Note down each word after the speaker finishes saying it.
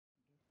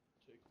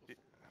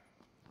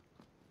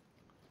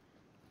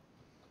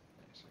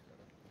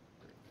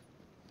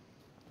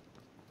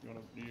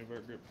You need a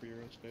vert grip for your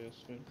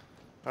SKS, dude.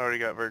 I already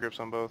got vert grips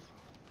on both.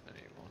 I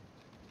need one.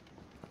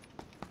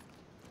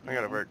 I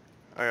got a vert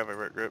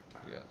grip.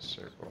 You got a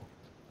circle.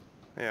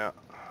 Yeah.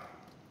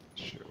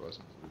 Sure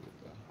wasn't looted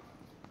though.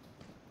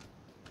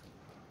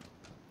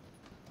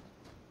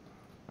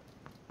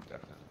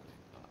 Definitely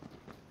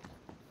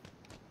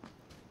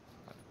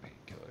not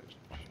painkillers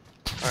and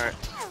shit. Alright.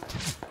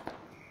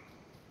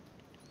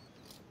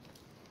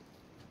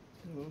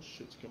 Where are those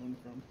shits coming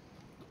from?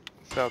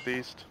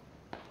 Southeast.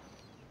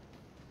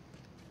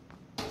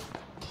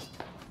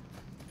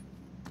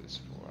 This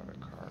fool out of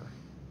car.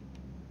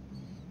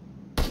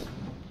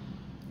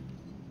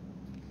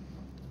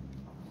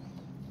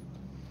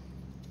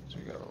 So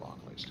we got a long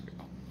ways to go.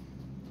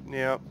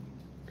 Yep.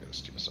 We gotta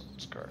steal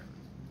someone's car.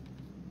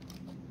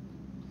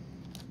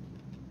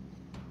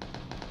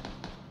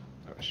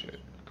 Oh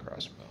shit,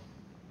 crossbow.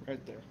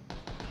 Right there.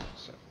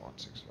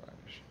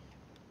 7165-ish.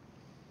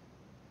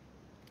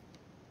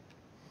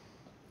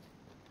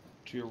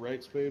 To your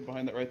right, Spade,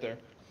 behind that right there.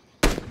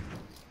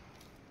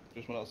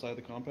 Just went outside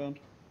the compound?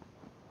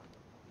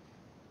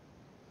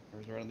 Or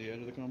is it right on the edge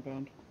of the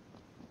compound?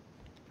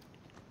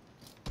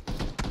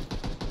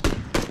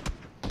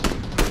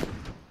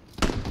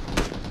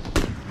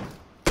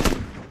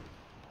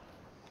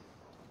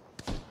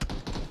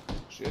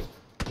 Shit.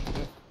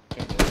 Shit.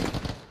 Can't do it.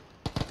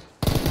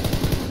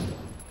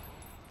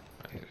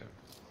 I hit him.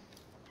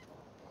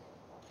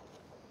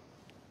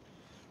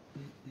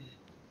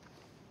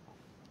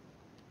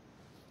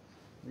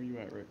 Where you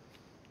at, Rick?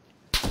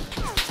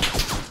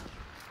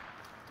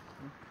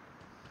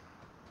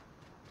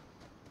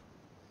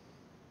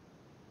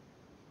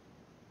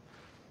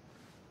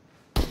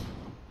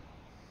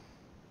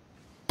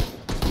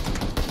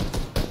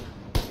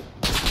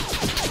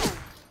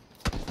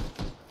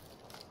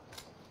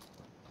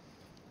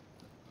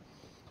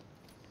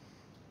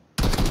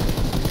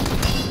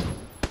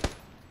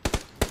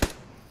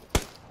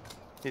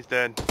 He's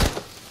dead.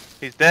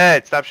 He's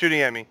dead! Stop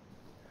shooting at me.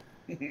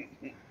 Oh, my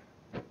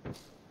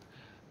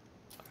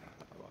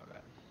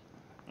bad.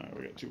 Alright,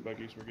 we got 2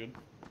 buggies, we're good.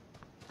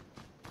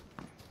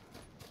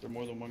 Is there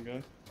more than one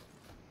guy?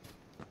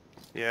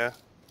 Yeah.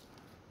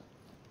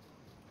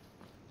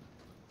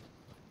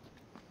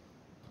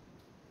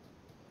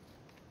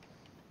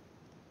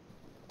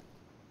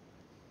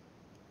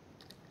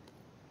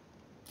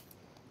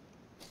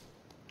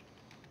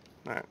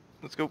 Alright,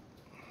 let's go.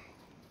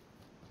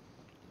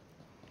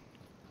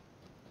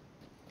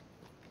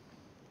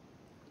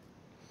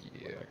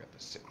 Yeah, I got the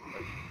sick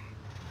buggy.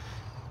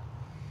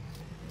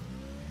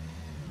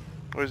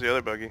 Where's the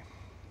other buggy?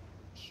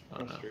 I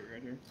don't know. Straight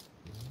right here.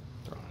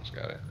 Throne's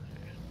got it.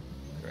 Yeah.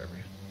 Grab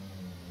you.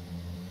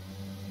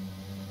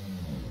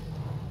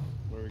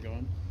 Where are we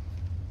going?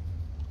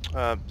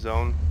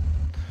 Zone.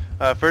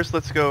 First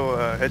let's go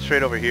head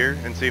straight over here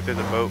and see if there's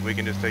a boat we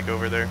can just take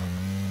over there.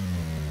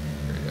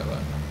 Here, yellow.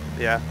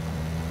 Yeah.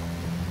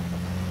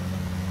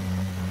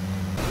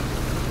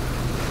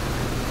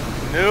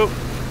 Nope.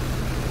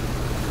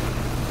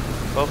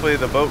 Hopefully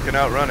the boat can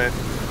outrun it.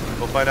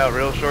 We'll find out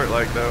real short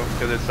like though,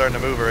 because it's starting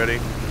to move already.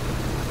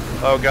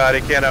 Oh god,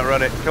 it can't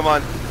outrun it. Come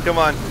on, come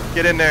on,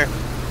 get in there.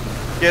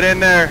 Get in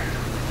there.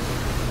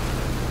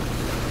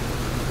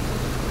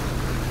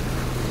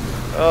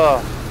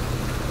 Oh.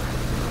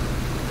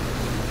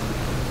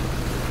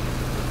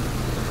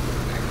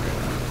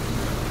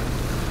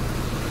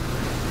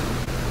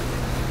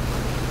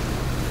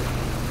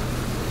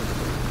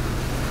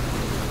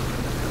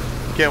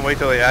 Can't wait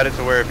till they add it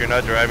to where if you're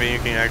not driving you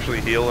can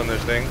actually heal in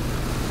this thing.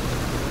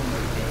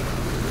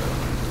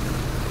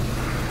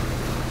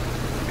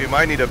 You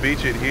might need to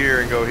beach it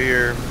here and go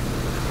here.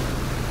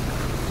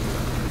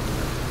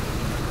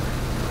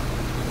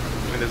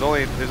 I mean,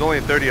 there's only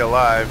 30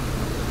 alive.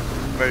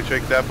 Maybe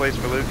check that place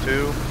for loot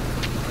too.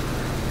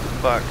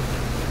 Fuck.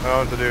 I don't know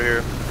what to do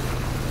here.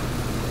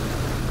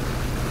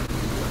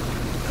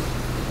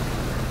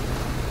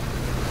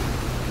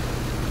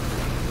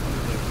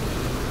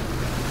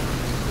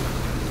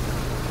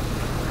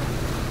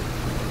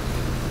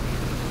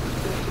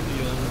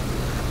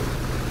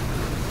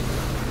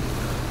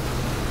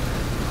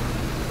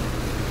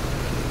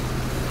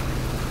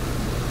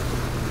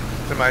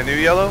 To my new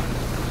yellow?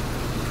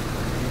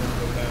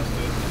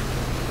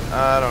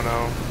 I don't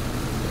know.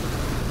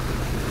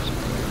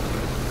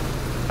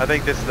 I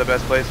think this is the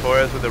best place for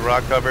us with the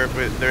rock cover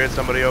if there is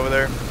somebody over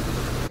there.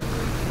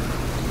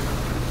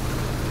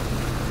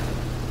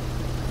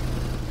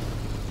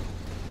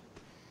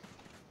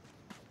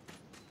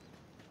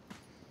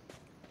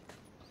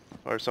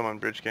 Or someone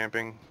bridge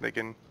camping, they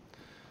can...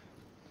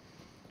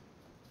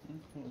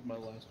 That was my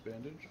last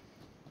bandage.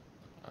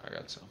 I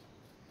got some.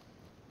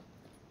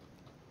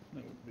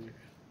 That would be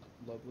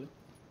lovely.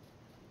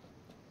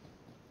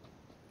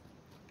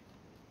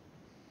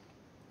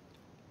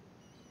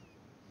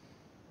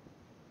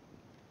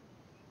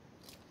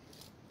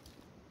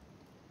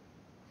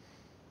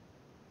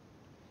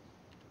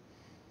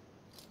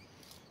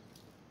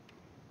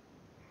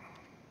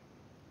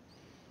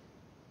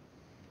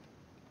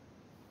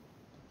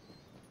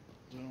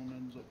 Zone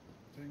ends up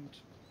pinged.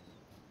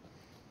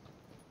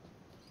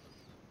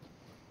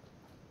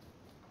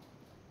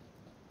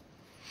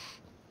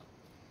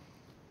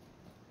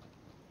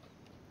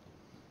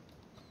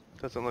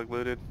 Doesn't look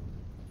looted.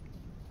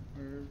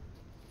 Heard.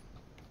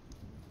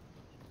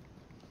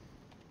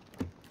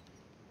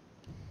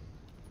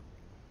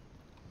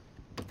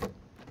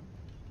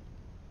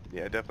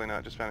 Yeah, definitely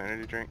not. Just found an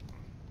energy drink.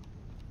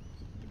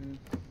 Mm.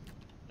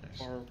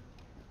 Nice.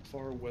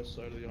 Far west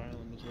side of the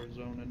island is where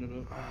zone ended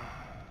up.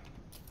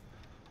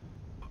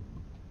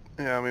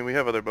 Yeah, I mean, we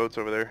have other boats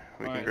over there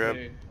we can Alright, grab.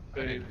 hey, I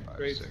hey, need 5,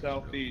 great 6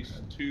 southeast,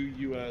 real bad. 2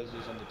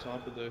 UASs on the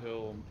top of the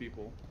hill and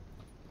people.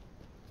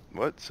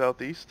 What?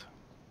 Southeast?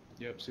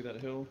 Yep, see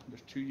that hill?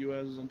 There's 2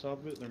 UASs on top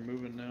of it. They're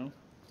moving now.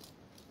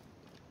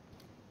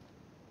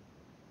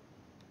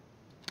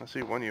 I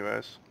see one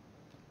US.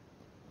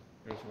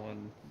 There's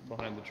one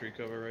behind the tree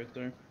cover right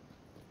there.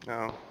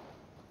 No.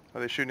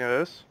 Are they shooting at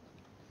us?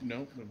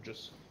 Nope, I'm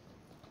just.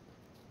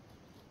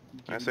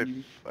 I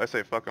giving say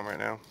you fuck them right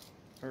now.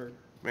 her.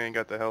 We ain't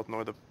got the health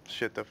nor the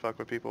shit to fuck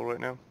with people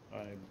right now.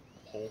 I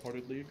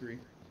wholeheartedly agree.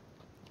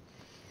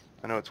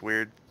 I know it's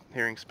weird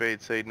hearing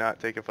Spade say not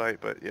take a fight,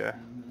 but yeah,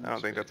 I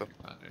don't think that's a...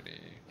 Not any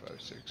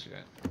 5, 6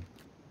 yet.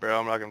 Bro,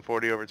 I'm rocking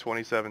 40 over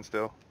 27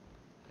 still.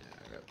 Yeah,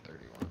 I got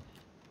 31.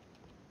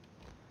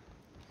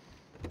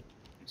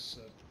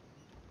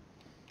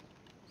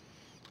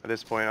 At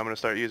this point, I'm gonna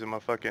start using my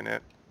fucking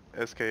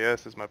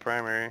SKS as my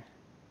primary.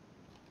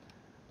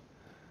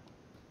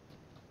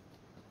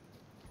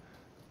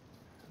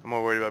 I'm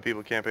more worried about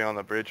people camping on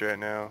the bridge right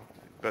now,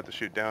 about to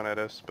shoot down at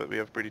us, but we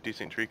have pretty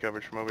decent tree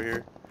coverage from over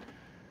here.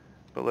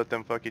 But let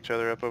them fuck each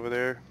other up over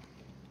there.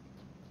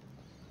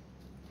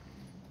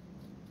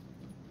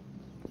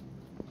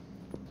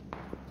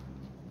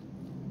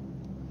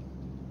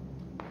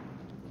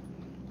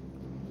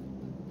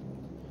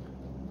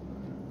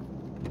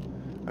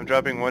 I'm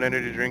dropping one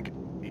energy drink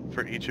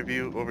for each of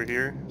you over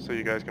here, so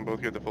you guys can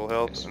both get the full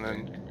health, Yes, and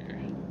come here.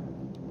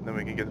 then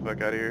we can get the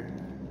fuck out of here.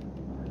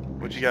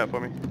 What you got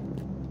for me?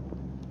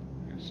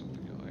 Here's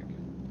something you like.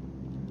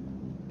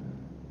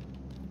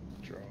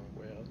 Draw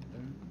way out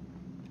there.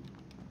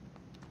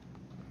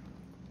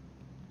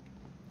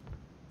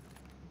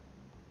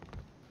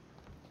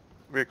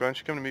 Rick, why don't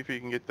you come to me so you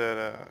can get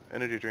that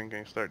energy drink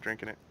and start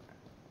drinking it?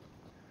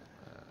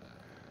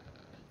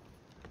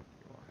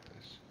 You want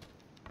this?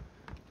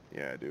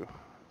 Yeah, I do.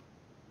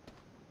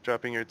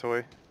 Dropping your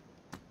toy.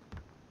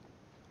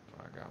 Oh,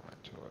 I got my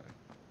toy.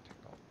 Take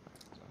all my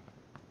stuff.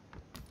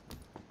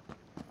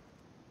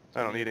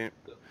 I don't need any.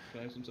 Can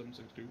I have some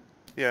 762?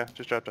 Yeah,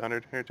 just dropped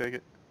 100. Here, take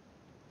it.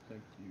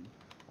 Thank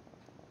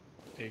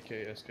you. AK,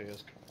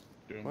 SKS,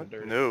 doing What? the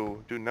dirty.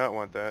 No, do not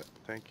want that.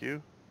 Thank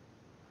you.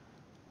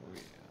 Oh,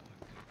 yeah.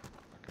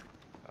 Okay.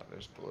 Oh,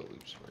 there's bullet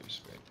loops for you,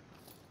 Spec.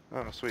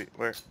 Oh, sweet.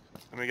 Where?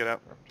 Let me get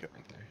out. Right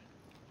there.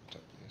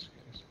 Top of this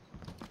case.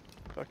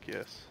 Fuck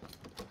yes.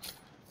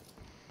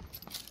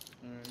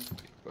 Alright,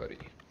 Big buddy.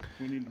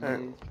 we need to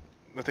Alright. move.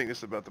 I think this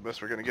is about the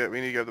best we're gonna get.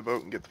 We need to grab the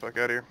boat and get the fuck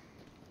out of here.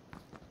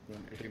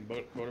 We can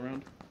boat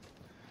around.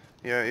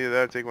 Yeah, either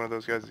that or take one of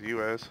those guys as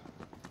US.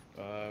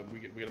 We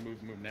gotta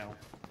move now.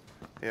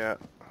 Yeah.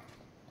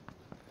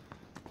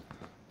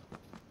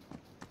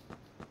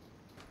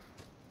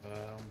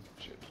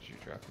 Shit, did you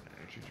drop an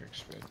energy drink,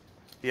 Spec?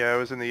 Yeah, I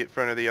was in the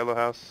front of the yellow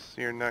house.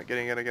 You're not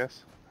getting it, I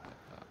guess.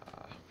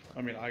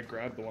 I mean, I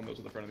grabbed the one that was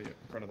at the front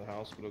of the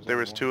house, but it was There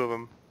only was one. 2 of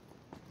them.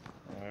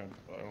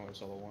 I only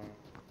saw the one.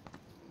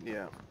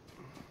 Yeah.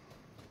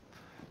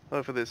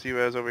 Look for this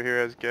US over here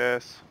has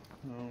gas.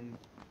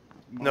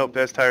 Nope,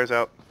 that's tires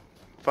out.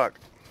 Fuck.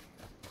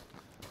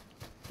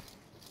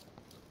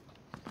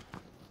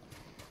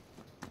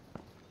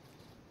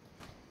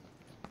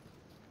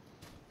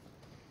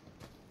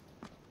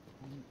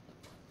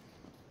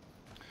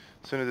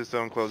 As soon as this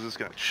zone closes, it's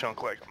gonna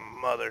chunk like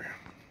mother.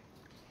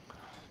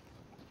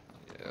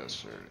 Yeah,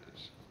 sure it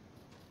is.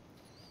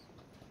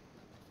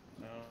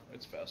 No,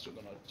 it's faster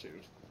than a 2,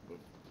 but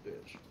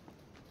bitch.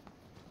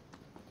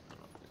 I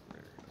don't think we're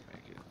gonna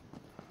make it.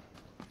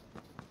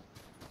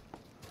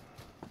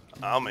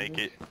 I'll make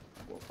it.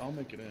 Well, I'll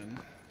make it in.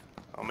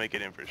 I'll make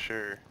it in for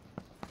sure.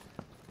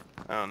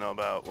 I don't know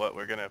about what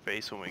we're gonna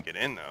face when we get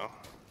in though.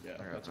 Yeah,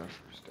 I got that's no a,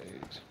 first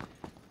aids.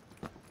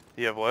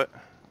 You have what?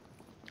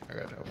 I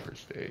got no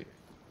first aid.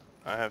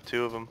 I have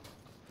 2 of them.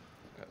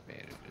 Got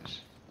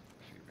bandages.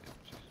 A few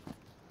bandages.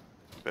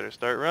 Better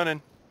start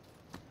running.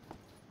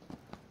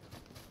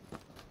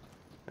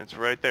 It's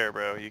right there,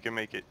 bro. You can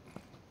make it.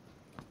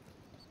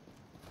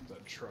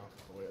 that trough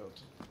way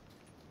out.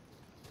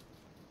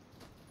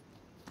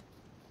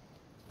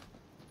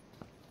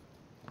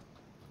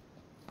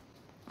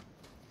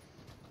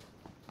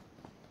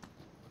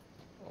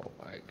 Oh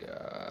my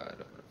god, I'm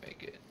gonna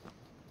make it.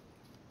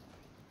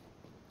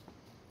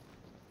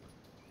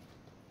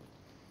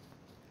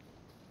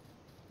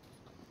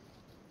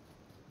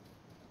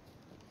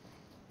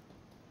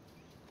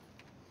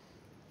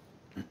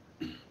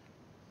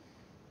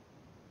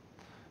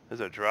 There's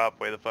a drop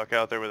way the fuck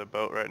out there with a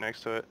boat right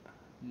next to it.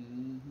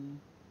 Mm-hmm.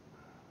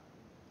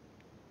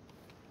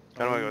 I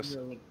don't wanna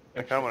go.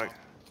 I kinda wanna.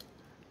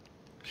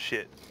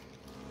 Shit.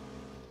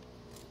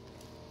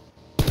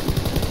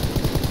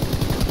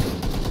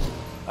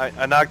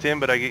 I knocked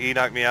him, but he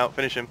knocked me out.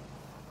 Finish him.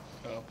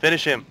 Oh. Oh.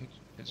 Finish him.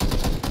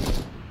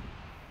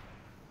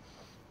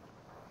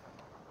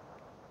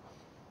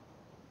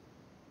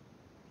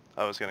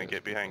 I was gonna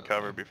get behind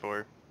cover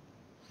before.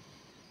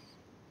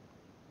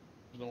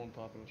 There's no one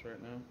popping us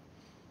right now.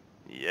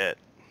 Yet.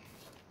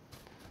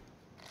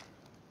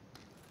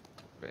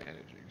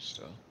 Bandaging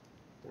still.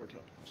 Four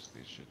times. Just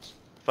these shits.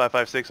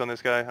 5.56 on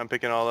this guy. I'm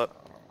picking all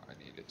up. Oh, I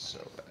need it so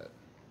bad.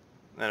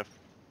 And if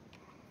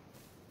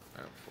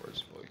I'm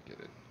forcefully get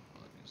it.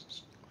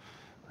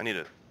 I need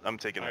it. I'm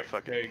taking that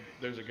fucking. Okay,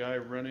 there's a guy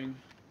running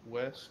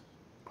west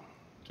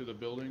to the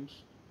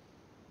buildings.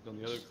 On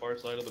the other far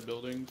side of the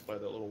buildings by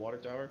that little water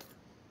tower.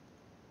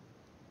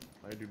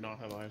 I do not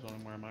have eyes on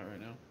him where I'm at right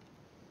now.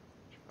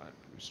 Find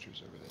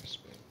boosters over there,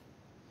 Spec.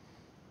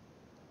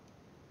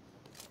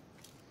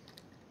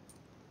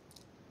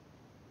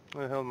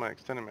 Where the hell did my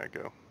extended mag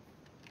go?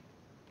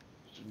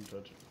 Didn't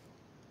touch it.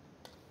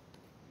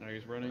 Now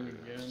he's running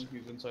again.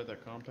 He's inside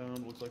that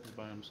compound. Looks like he's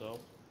by himself.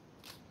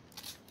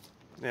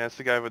 Yeah, it's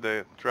the guy with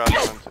the drop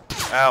on.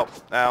 Ow,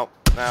 ow,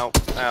 ow,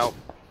 ow.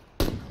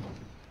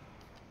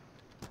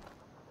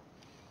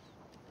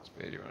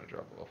 Spade, you want to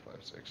drop a level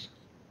 5.6?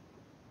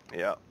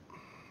 Yeah.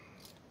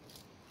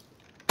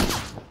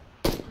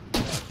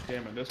 God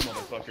damn it, this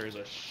motherfucker is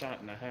a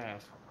shot and a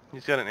half.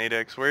 He's got an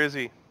 8x. Where is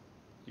he?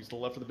 He's to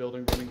the left of the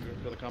building, running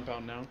to the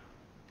compound now.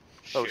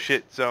 Oh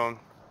shit, zone.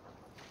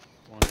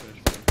 Want to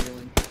finish my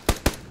healing.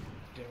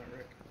 Damn it,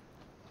 Rick.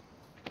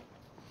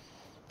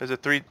 There's a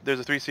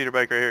 3-seater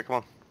bike right here, come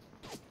on.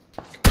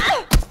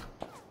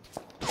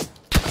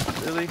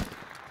 Really?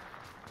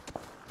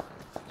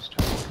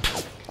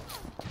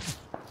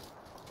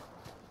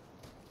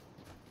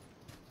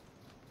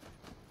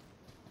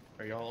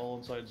 Are y'all all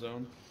inside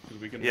zone? 'Cause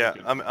we can. Yeah,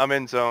 I'm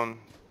in zone.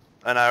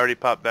 And I already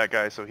popped that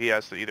guy, so he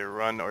has to either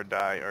run or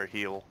die or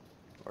heal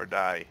or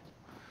die.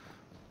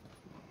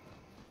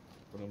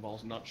 But it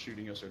involves not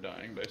shooting us or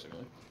dying,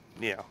 basically.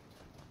 Yeah.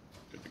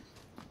 Could be.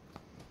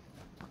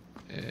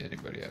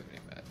 Anybody have any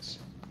meds?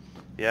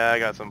 Yeah, I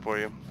got some for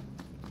you.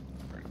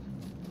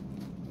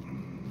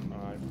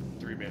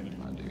 3 bandage.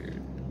 My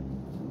dude.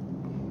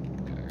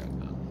 Okay, I got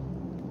none.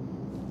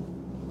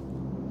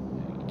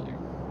 Thank you.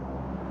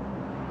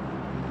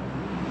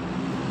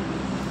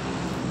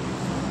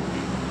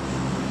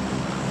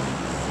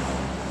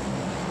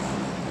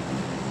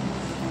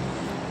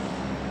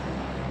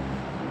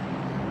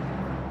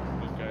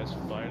 This guy's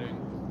fighting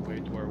way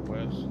to our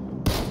west.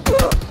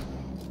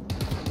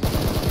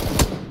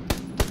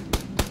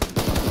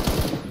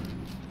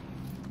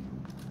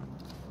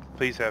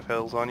 Please have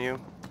hills on you.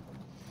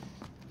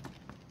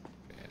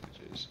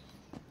 Bandages.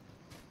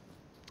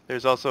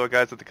 There's also a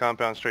guy's at the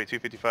compound straight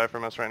 255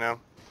 from us right now.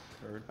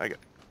 Heard.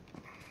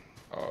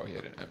 Oh, he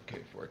had an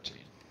MK14.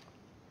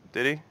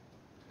 Did he?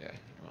 Yeah,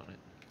 you want it?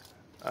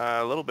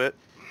 A little bit.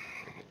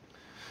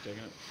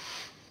 Taking it.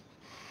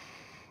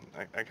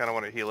 I kind of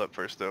want to heal up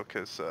first though,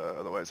 because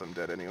otherwise I'm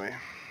dead anyway.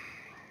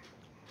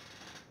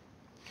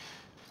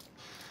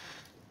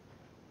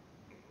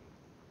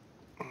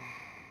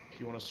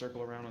 You want to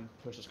circle around and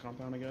push this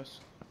compound, I guess?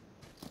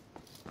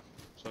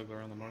 Circle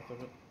around the north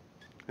of it.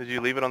 Did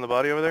you leave it on the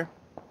body over there?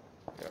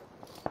 Yep.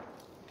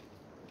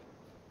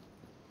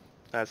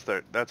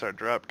 That's our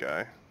drop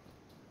guy.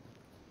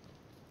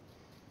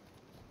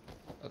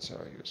 That's how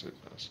he was hitting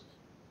us.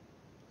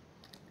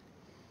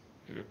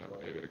 He didn't have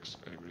 8x.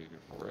 Anybody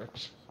get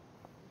 4x?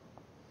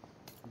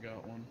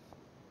 Got one.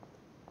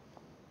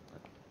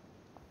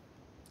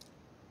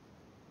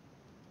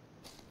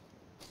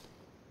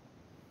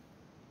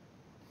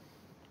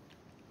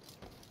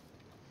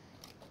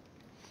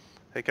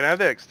 Hey, can I have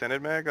the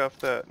extended mag off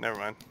the... Never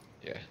mind.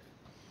 Yeah.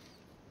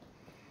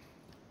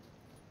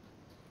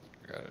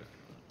 I got it.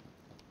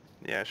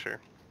 Yeah,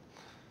 sure.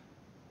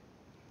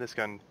 This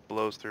gun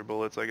blows through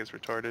bullets like it's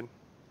retarded.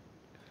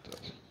 It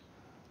does.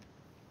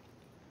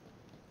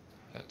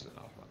 That's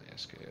enough on the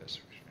SKS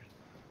for sure.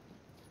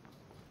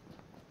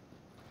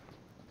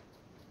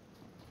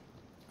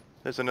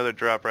 There's another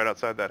drop right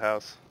outside that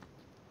house.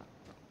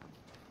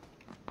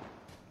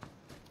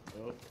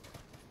 Oh.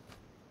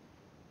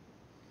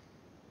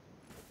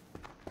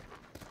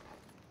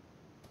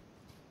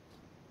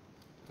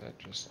 That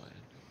just landed.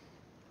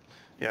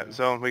 Yeah,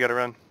 zone, we gotta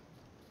run.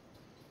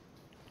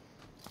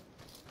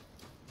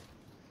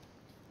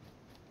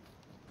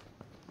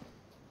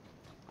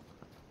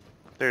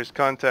 There's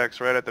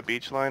contacts right at the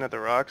beach line at the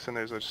rocks, and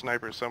there's a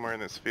sniper somewhere in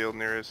this field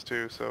near us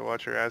too, so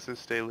watch your asses,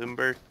 stay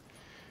limber.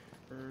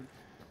 Heard.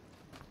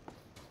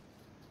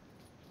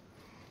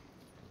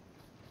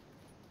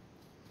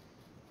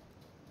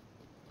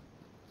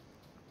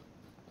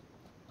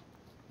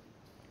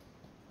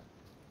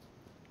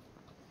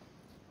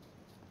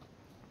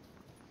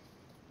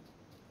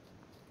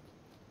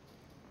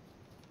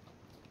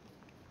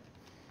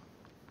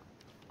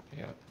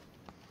 Yep.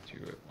 2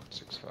 at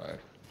 165.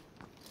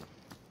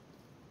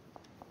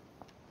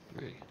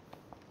 3.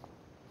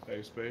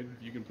 Hey, Spade,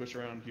 if you can push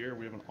around here,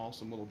 we have an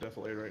awesome little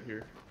defilade right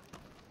here.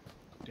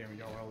 Damn it,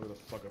 y'all all the way the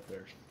fuck up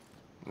there.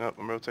 Nope,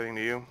 I'm rotating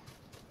to you.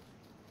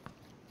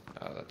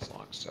 Oh, that's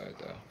alongside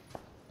though.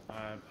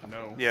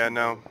 No. Yeah,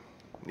 no.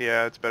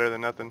 Yeah, it's better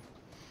than nothing.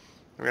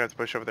 We're gonna have to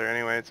push over there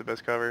anyway. It's the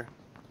best cover.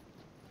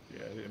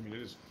 Yeah, I mean, it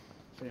is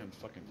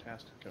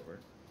fan-fucking-tastic cover.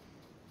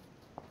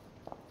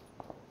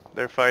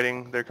 They're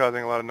fighting. They're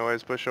causing a lot of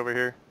noise. Push over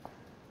here.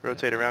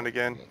 Rotate around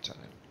again. Got time.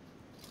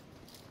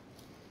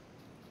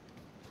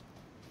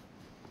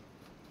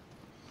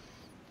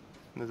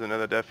 There's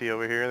another Duffy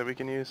over here that we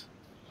can use.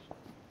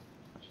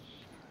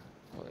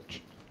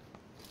 Which?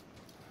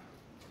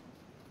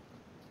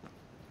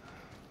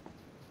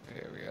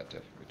 Yeah, we got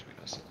Duffy between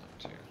us and them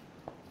too.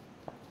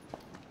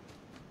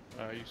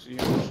 You see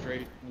him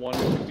straight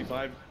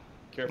 155.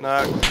 Careful.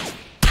 Knock.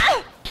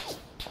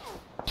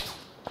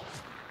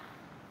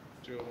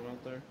 Two of them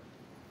out there.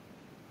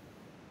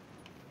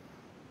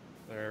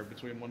 They're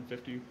between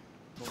 150,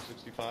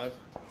 165.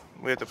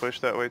 We have to push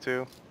that way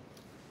too.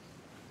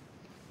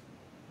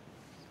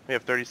 We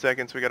have 30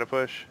 seconds. We gotta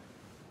push.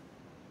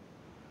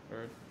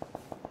 Heard.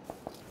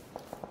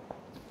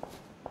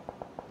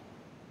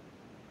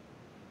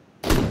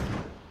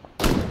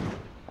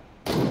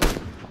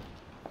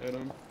 Hit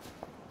him.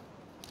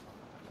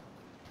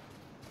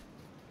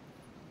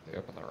 They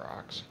up on the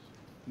rocks.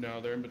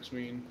 No, they're in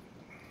between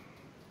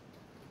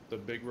the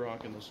big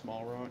rock and the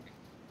small rock.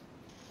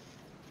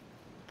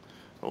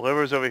 Well,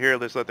 whoever's over here,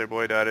 let's let their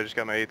boy die. I just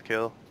got my 8th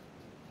kill.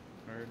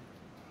 Heard.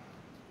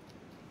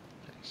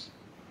 Nice.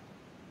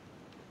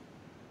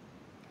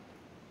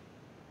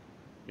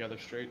 Yeah, they're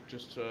straight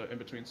just in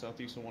between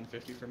southeast and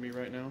 150 for me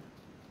right now.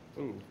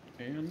 Ooh,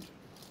 and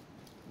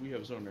we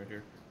have zone right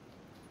here.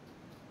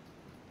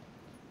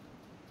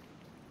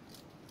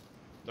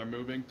 They're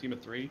moving, team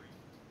of 3.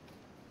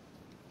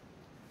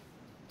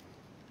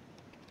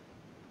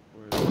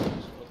 Where is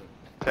this other?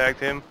 Tagged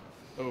him.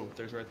 Oh,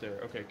 there's right there.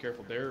 Okay,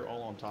 careful. They're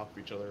all on top of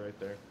each other right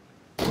there.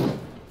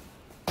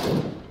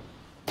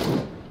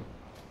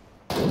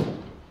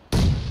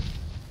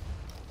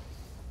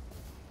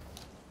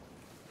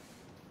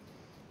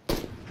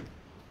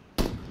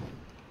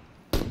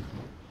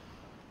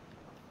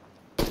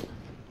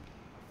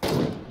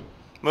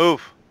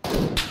 Move.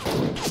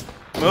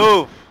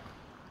 Move.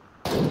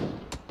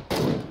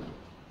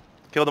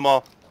 Kill them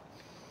all.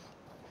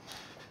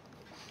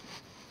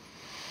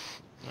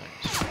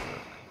 Nice.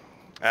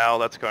 Ow,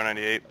 that's car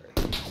 98.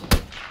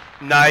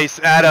 Nice,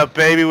 add up,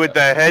 baby, with the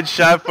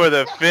headshot for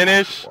the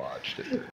finish. Watched it.